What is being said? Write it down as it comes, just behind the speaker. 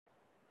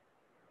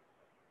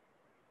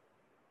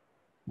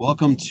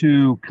Welcome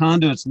to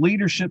Conduit's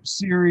Leadership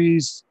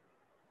Series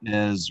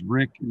as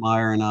Rick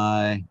Meyer and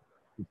I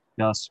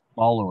discuss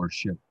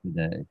followership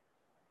today.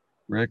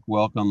 Rick,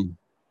 welcome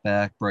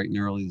back bright and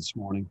early this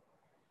morning.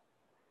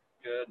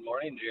 Good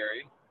morning,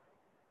 Jerry.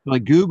 So I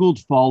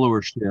Googled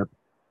followership,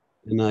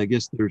 and I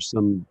guess there's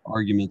some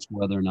arguments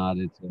whether or not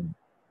it's an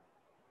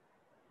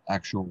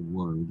actual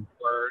word.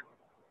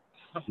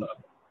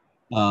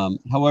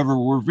 However,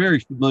 we're very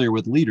familiar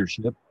with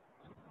leadership.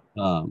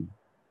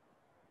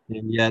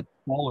 And yet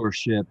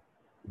followership,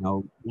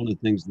 one of the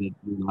things that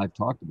you and I've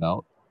talked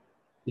about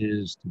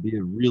is to be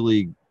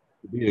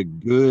a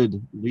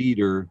good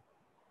leader.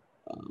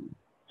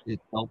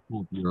 It's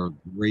helpful if you're a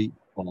great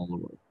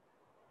follower.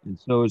 And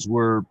so as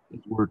we're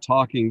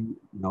talking,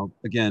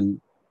 again,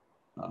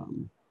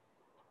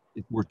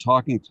 if we're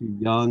talking to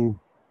young,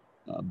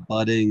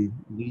 budding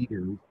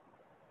leaders,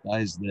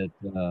 guys and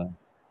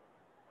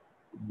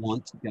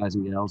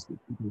gals, that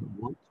people that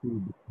want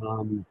to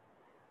become,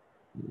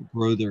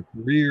 grow their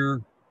career,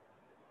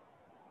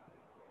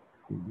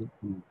 get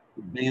some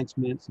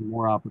advancements and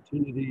more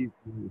opportunities,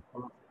 more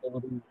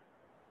responsibilities.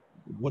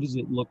 What does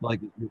it look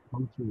like as you're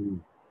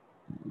coaching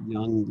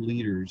young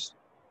leaders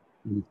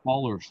in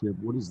followership?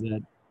 What does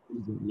it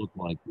look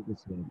like? Give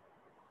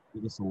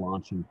us a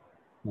launching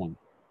point.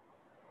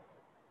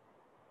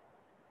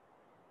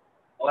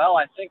 Well,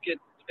 I think it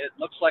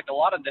looks like a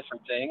lot of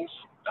different things.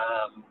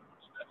 I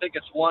think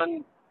it's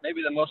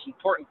maybe the most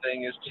important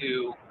thing is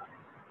to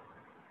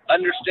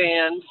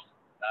understand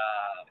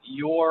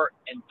your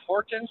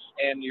importance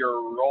and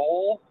your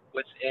role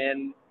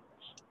within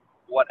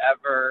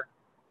whatever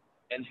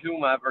and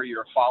whomever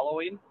you're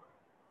following.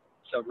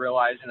 So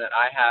realizing that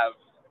I have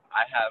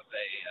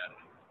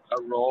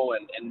a role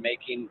in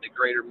making the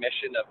greater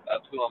mission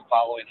of who I'm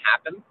following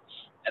happen,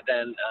 and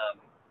then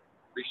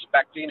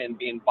respecting and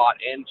being bought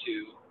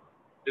into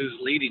who's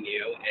leading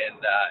you and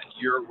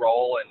your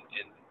role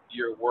and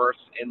your worth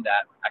in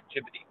that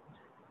activity.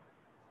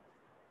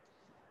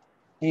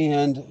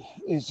 And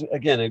it's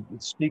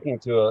speaking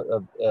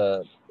to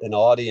an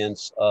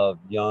audience of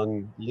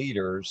young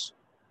leaders.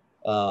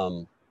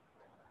 What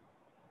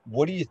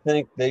do you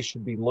think they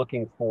should be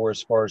looking for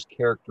as far as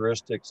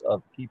characteristics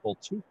of people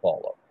to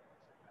follow?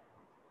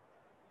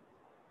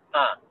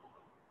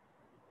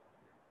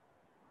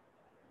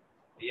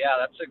 Yeah,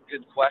 that's a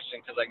good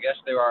question, because I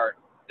guess there are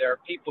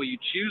people you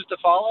choose to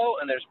follow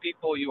and there's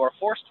people you are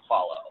forced to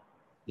follow.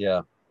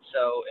 Yeah.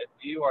 So if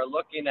you are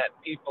looking at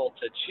people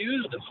to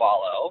choose to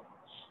follow,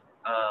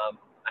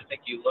 I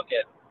think you look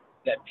at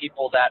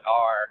people that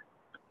are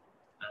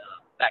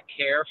that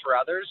care for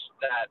others,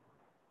 that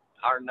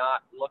are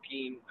not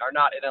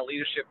in a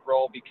leadership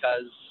role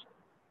because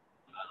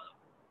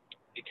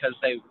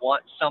they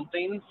want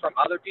something from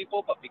other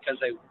people, but because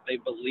they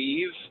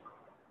believe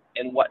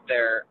in what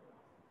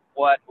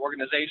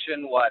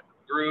organization, what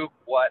group,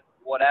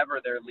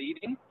 whatever they're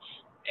leading,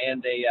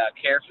 and they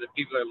care for the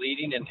people they're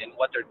leading and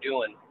what they're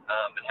doing,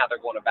 and how they're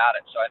going about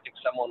it. So I think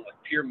someone with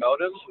pure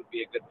motives would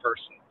be a good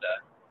person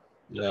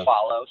to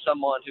follow.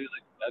 Someone who's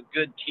a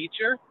good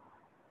teacher,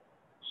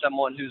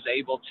 someone who's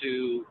able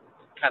to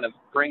kind of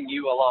bring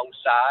you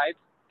alongside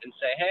and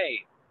say,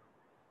 hey,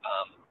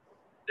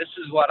 this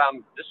is what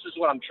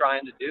I'm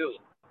trying to do.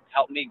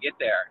 Help me get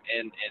there,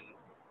 and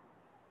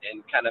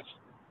kind of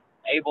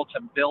able to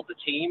build the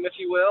team, if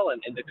you will,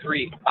 and to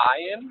create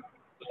buy-in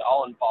with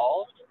all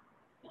involved.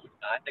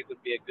 I think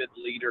would be a good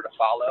leader to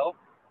follow.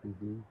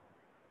 Mm-hmm.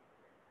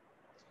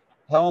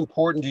 How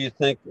important do you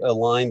think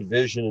aligned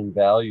vision and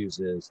values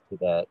is to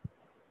that?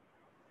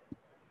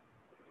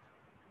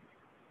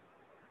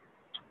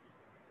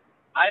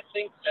 I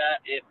think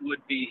that it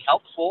would be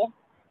helpful.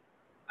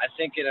 I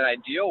think in an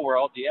ideal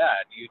world,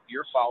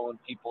 you're following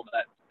people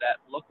that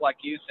look like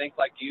you, think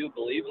like you,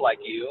 believe like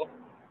you,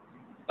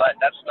 but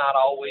that's not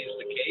always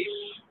the case.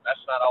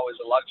 That's not always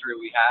a luxury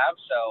we have.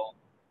 So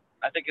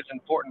I think it's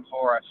important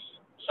for us,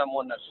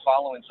 someone that's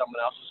following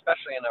someone else,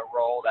 especially in a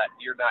role that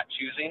you're not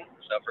choosing.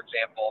 So, for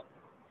example,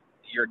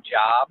 your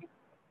job,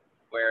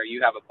 where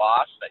you have a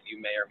boss that you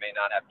may or may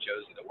not have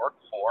chosen to work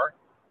for,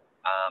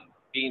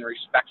 being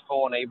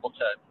respectful and able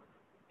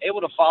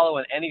to follow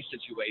in any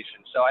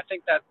situation. So I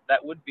think that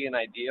would be an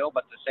ideal,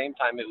 but at the same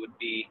time,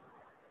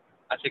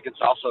 I think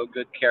it's also a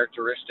good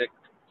characteristic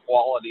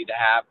quality to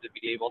have, to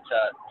be able to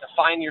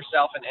find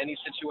yourself in any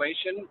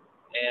situation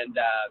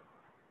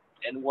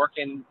and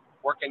working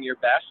your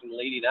best and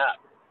leading up.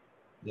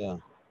 Yeah.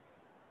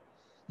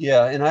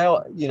 Yeah. And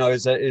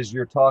as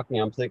you're talking,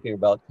 I'm thinking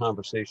about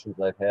conversations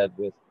I've had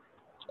with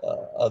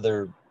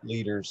other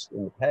leaders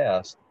in the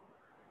past.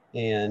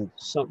 And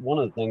one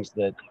of the things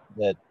that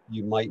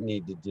you might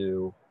need to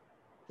do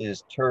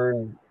is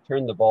turn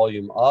the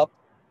volume up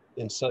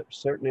in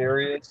certain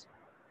areas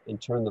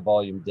and turn the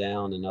volume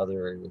down in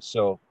other areas.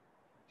 So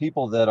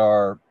people that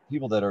are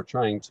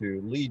trying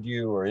to lead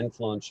you or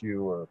influence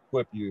you or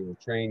equip you or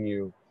train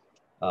you,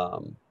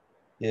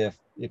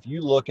 if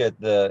you look at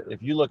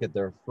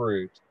their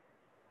fruit,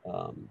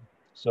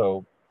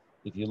 so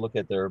if you look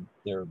at their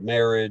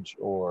marriage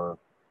or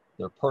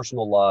their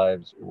personal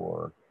lives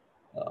or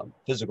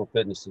Physical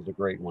fitness is a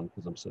great one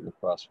because I'm sitting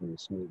across from the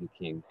Smoothie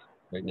King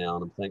right now,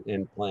 and I'm thinking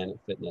in Planet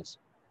Fitness,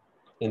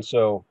 and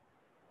so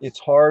it's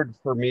hard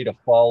for me to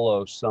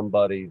follow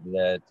somebody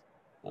that,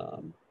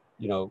 um,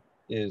 you know,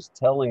 is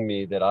telling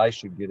me that I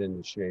should get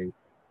into shape,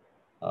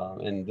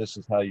 and this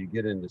is how you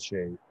get into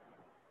shape,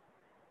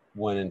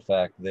 when in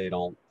fact they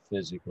don't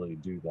physically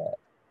do that,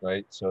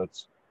 right? So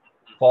it's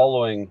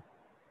following,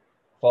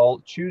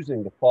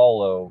 choosing to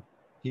follow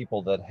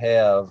people that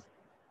have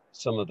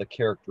some of the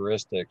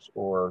characteristics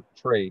or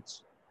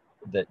traits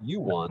that you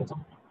want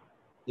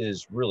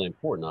is really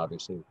important,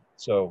 obviously.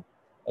 So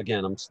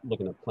again, I'm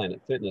looking at Planet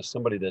Fitness,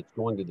 somebody that's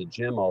going to the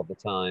gym all the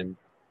time,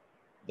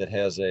 that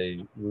has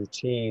a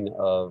routine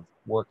of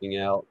working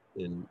out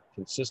in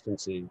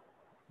consistency,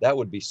 that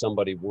would be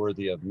somebody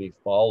worthy of me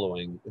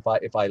following.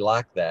 If I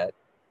lack that,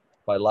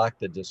 if I lack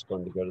the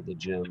discipline to go to the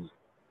gym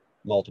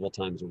multiple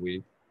times a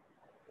week,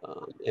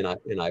 and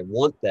I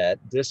want that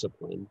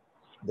discipline,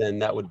 then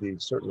that would be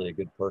certainly a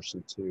good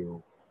person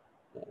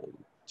um,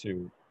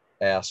 to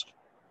ask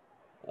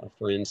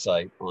for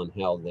insight on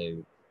how they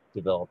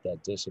develop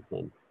that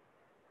discipline.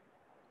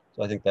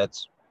 So I think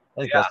that's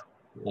Yeah,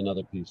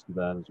 another piece to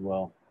that as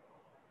well.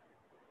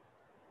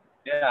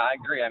 yeah, I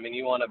agree. I mean,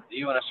 you want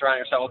to surround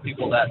yourself with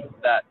people that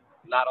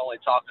not only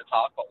talk the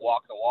talk but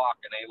walk the walk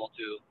and able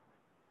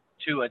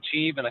to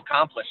achieve and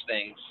accomplish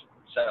things.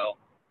 So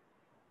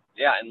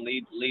yeah, and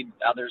lead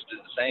others to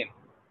the same.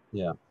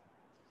 Yeah,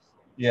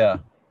 yeah.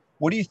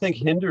 What do you think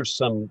hinders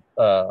some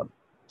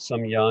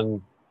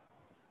young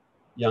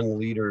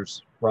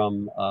leaders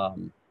from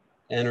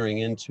entering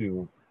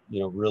into,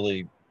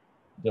 really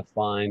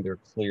defined or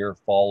clear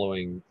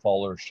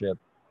followership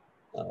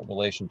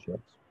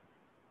relationships?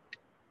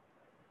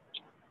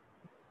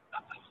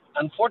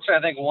 Unfortunately,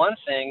 I think one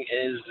thing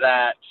is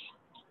that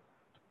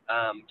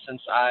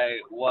since I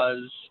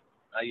was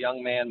a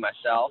young man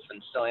myself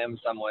and still am in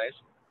some ways,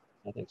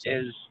 I think so.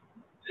 is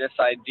this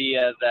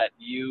idea that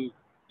you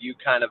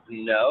kind of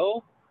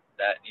know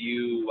that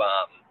you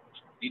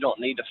don't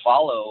need to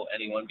follow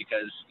anyone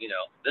because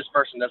this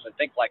person doesn't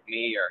think like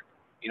me, or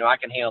I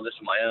can handle this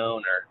on my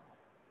own,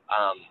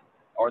 um,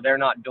 or they're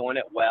not doing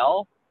it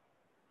well.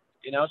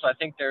 So I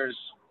think there's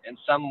in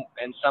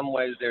some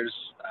ways there's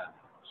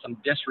some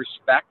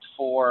disrespect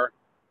for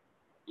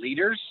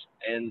leaders,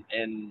 and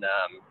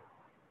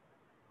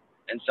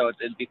so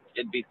it'd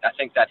be I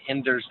think that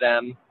hinders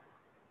them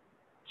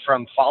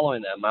from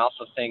following them. I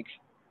also think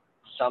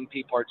some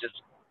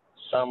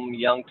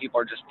young people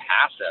are just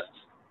passive,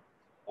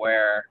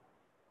 where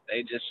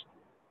they just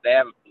they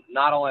have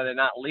not only they're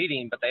not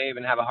leading, but they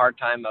even have a hard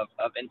time of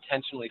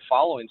intentionally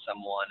following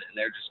someone, and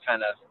they're just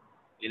kind of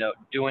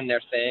doing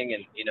their thing,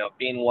 and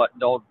being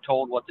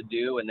told what to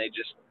do, and they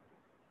just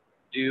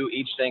do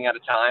each thing at a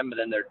time, but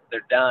then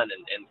they're done,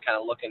 and kind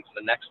of looking for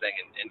the next thing,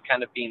 and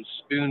kind of being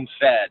spoon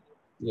fed,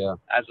 Yeah,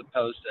 as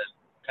opposed to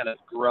kind of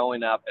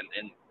growing up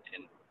and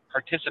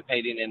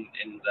participating in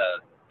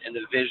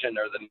the vision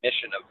or the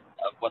mission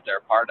of what they're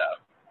a part of.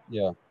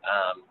 yeah,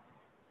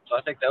 So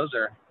I think those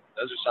are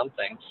some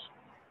things.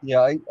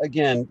 yeah.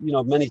 Again,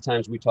 many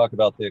times we talk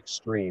about the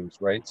extremes,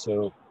 right?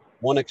 So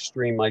one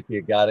extreme might be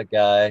a got it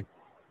guy,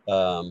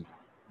 um,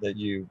 that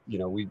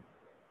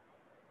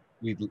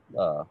we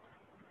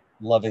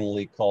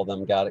lovingly call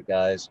them got it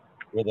guys,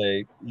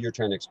 where you're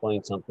trying to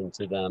explain something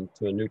to them,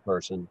 to a new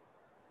person,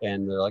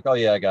 and they're like, oh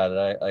yeah, I got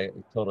it. I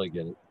totally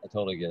get it. I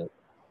totally get it.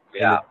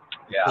 And Yeah,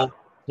 yeah,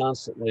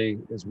 constantly,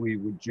 as we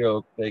would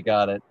joke, they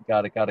got it,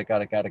 got it, got it,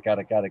 got it, got it, got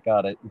it, got it,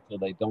 got it, until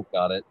they don't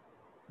got it.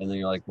 And then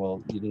you're like,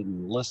 well, you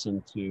didn't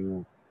listen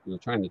to,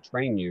 trying to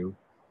train you,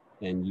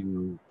 and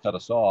you cut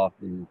us off,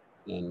 and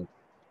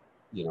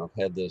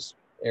had this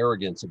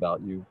arrogance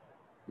about you,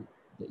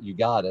 that you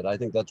got it. I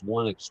think that's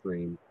one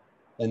extreme.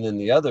 And then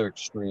the other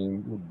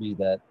extreme would be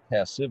that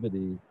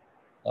passivity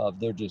of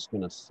they're just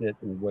going to sit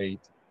and wait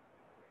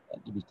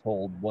to be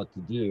told what to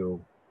do.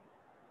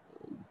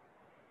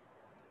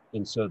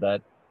 And so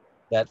that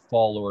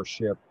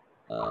followership,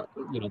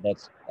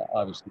 that's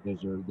obviously,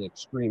 those are the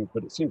extremes,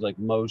 but it seems like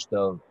most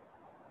of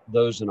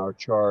those in our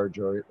charge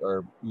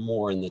are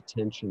more in the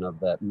tension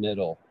of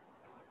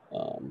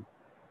um,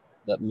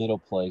 that middle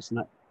place. And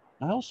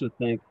I also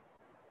think,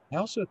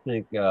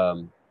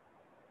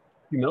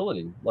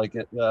 humility, like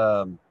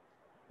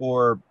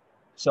or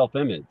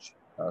self-image,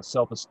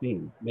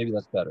 self-esteem. Maybe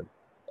that's better.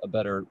 A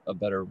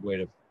better way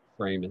to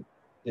frame it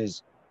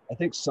is, I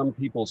think some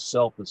people's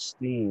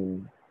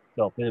self-esteem,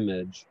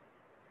 self-image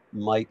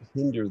might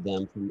hinder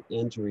them from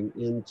entering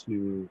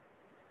into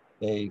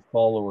a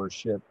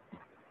followership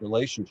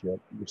relationship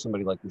with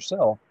somebody like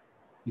yourself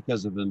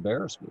because of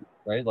embarrassment,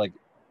 right? Like,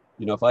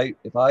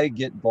 if I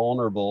get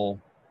vulnerable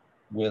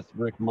with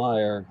Rick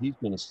Meyer, he's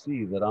going to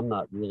see that I'm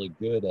not really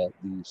good at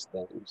these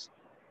things,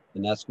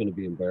 and that's going to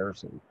be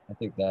embarrassing.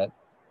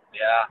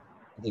 yeah,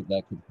 I think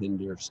that could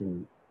hinder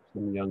some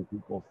young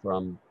people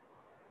from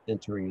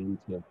entering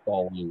into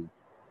following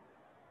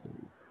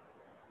um,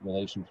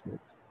 relationships.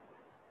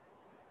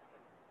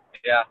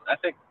 yeah. I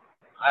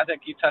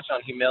think you touched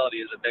on humility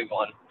is a big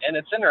one, and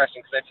it's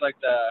interesting because I feel like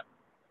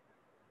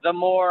the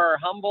more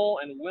humble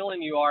and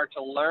willing you are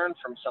to learn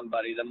from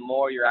somebody, the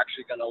more you're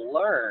actually going to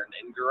learn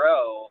and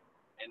grow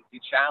and be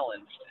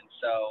challenged. And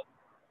so,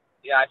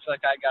 yeah, I feel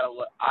like I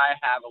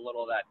have a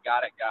little of that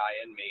got it guy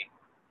in me,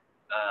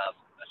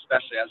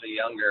 especially as a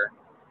younger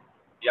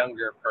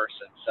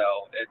person.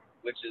 So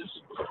which is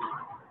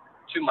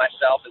to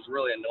myself is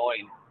really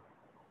annoying.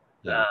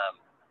 Yeah.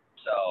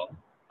 So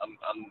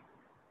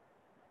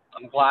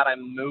I'm glad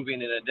I'm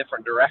moving in a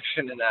different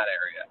direction in that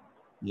area.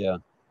 Yeah.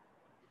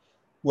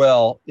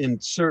 Well,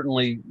 and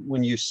certainly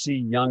when you see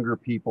younger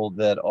people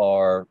that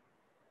are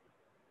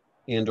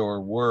and or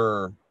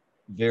were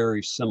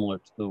very similar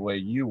to the way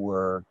you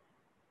were,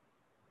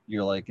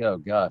 you're like, oh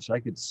gosh, I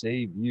could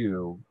save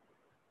you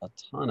a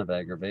ton of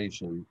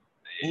aggravation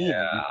and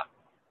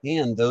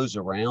Yeah, those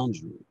around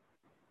you.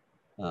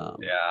 Um,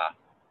 yeah,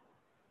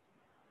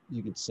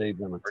 you could save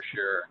them a for ton.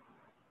 sure.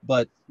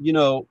 But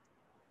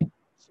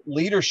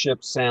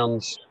leadership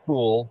sounds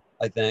cool,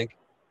 I think,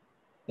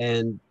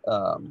 and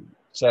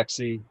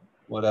sexy,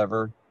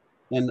 whatever.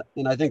 And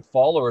I think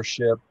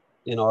followership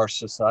in our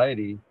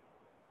society,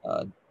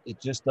 uh,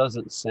 it just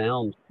doesn't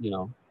sound,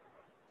 it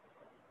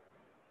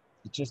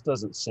just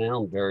doesn't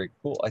sound very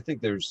cool.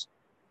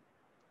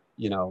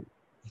 You know,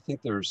 I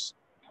think there's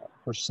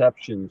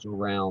perceptions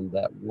around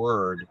that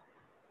word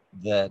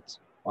that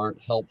aren't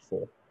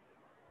helpful.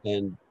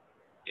 And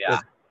Yeah, as,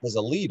 as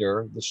a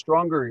leader, the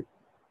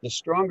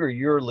stronger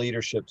your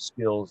leadership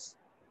skills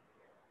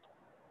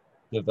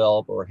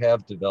develop or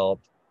have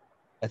developed,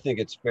 I think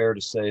it's fair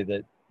to say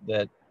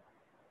that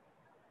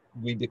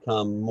we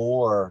become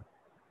more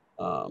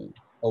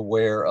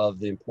aware of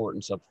the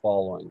importance of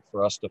following.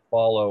 For us to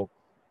follow,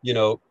 you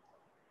know,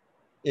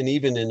 and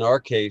even in our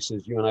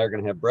cases, you and I are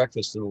going to have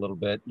breakfast in a little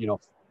bit.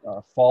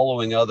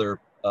 Following other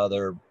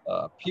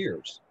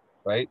peers,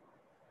 right?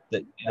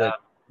 That yeah,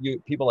 you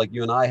people like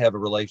you and I have a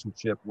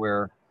relationship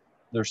where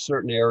there's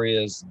certain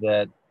areas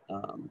that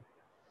um,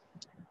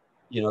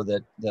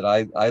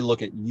 that I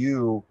look at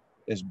you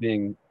as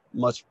being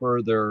much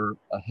further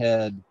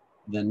ahead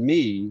than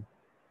me,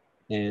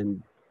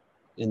 and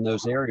in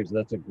those areas,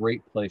 that's a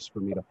great place for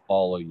me to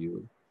follow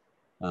you.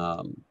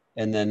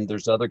 And then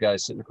there's other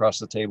guys sitting across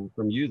the table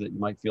from you that you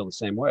might feel the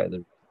same way.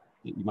 That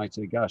you might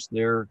say, "Gosh,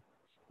 they're,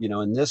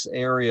 in this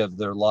area of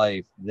their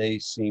life, they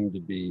seem to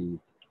be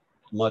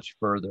much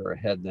further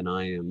ahead than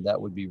I am. That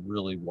would be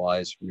really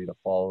wise for me to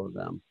follow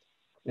them."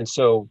 And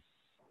so,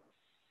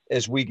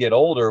 as we get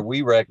older,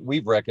 we've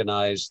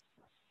recognized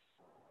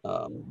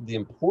the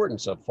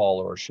importance of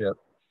followership,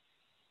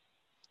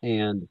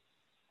 and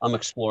I'm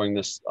exploring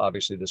this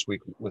obviously this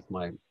week with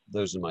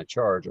those in my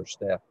charge, our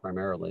staff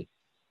primarily,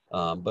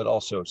 but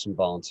also some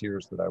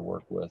volunteers that I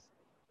work with,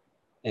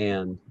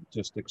 and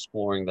just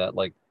exploring that.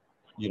 Like,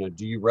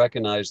 do you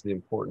recognize the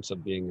importance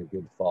of being a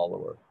good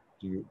follower?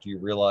 Do you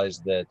realize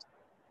that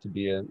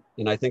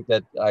and I think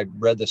that I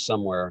read this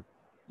somewhere,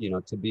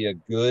 to be a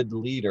good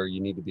leader,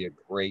 you need to be a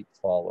great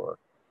follower,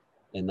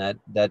 and that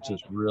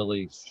just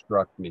really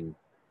struck me.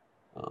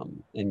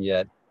 And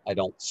yet I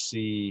don't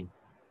see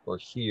or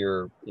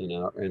hear in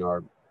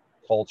our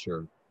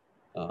culture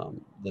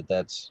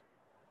that's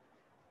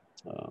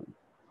um,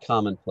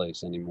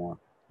 commonplace anymore.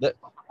 That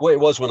way it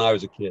was when I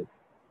was a kid.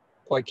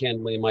 Quite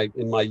candidly,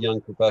 in my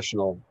young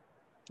professional,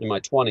 in my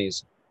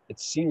 20s, it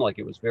seemed like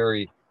it was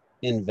very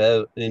in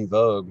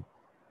vogue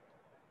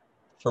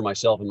for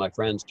myself and my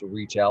friends to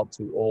reach out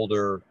to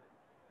older,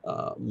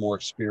 more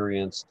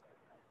experienced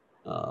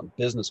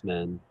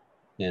businessmen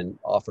and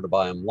offer to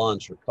buy them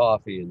lunch or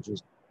coffee and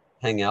just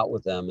hang out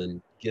with them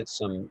and get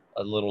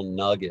a little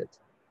nugget.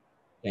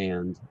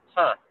 And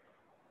huh?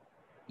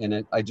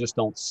 I just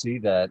don't see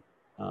that.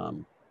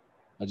 Um,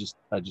 I just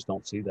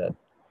don't see that.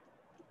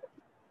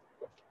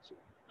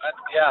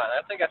 Yeah,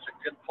 I think that's a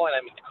good point.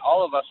 I mean,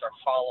 all of us are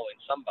following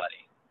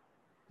somebody,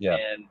 Yeah.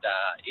 and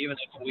even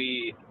if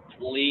we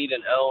lead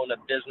and own a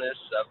business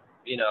of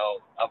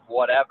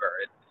whatever,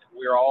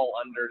 we're all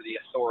under the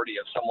authority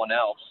of someone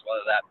else,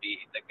 whether that be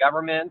the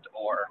government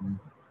or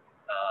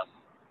um,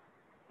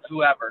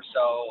 whoever.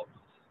 So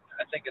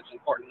I think it's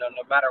important to,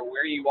 no matter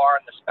where you are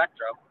in the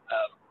spectrum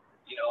of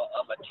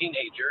of a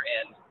teenager,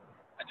 and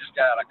I just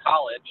got out of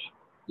college,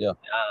 Yeah.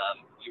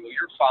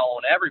 you're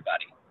following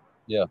everybody.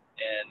 Yeah.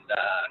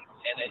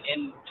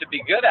 And to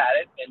be good at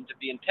it and to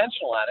be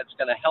intentional at it, it's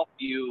going to help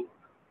you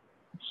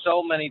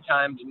so many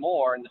times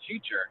more in the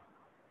future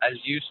as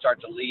you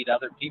start to lead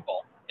other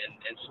people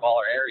in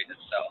smaller areas.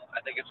 So I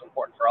think it's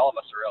important for all of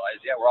us to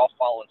realize, yeah, we're all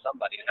following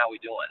somebody, and how we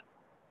doing.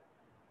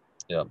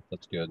 Yeah.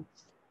 That's good.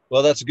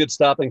 Well, that's a good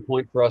stopping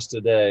point for us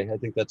today. I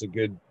think that's a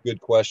good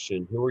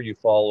question. Who are you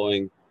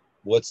following?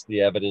 What's the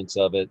evidence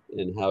of it,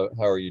 and how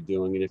are you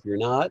doing? And if you're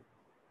not,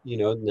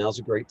 now's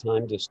a great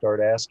time to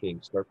start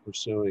asking, start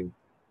pursuing.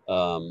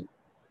 Um,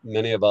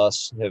 Many of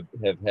us have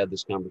had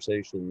this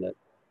conversation that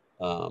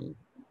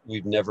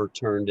we've never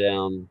turned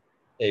down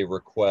a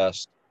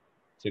request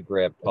to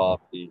grab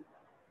coffee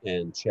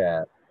and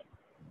chat.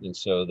 And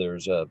so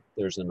there's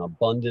an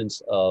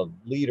abundance of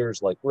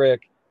leaders like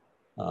Rick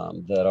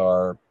that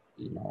are,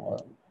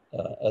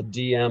 a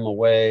DM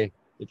away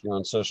if you're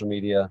on social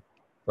media,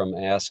 from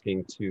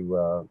asking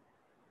to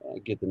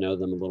get to know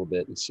them a little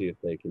bit and see if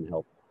they can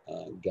help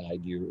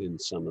guide you in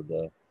some of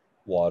the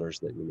waters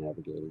that you're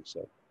navigating.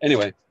 So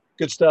anyway,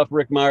 good stuff,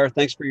 Rick Meyer.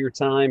 Thanks for your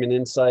time and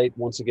insight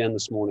once again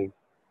this morning.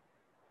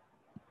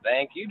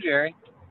 Thank you, Jerry.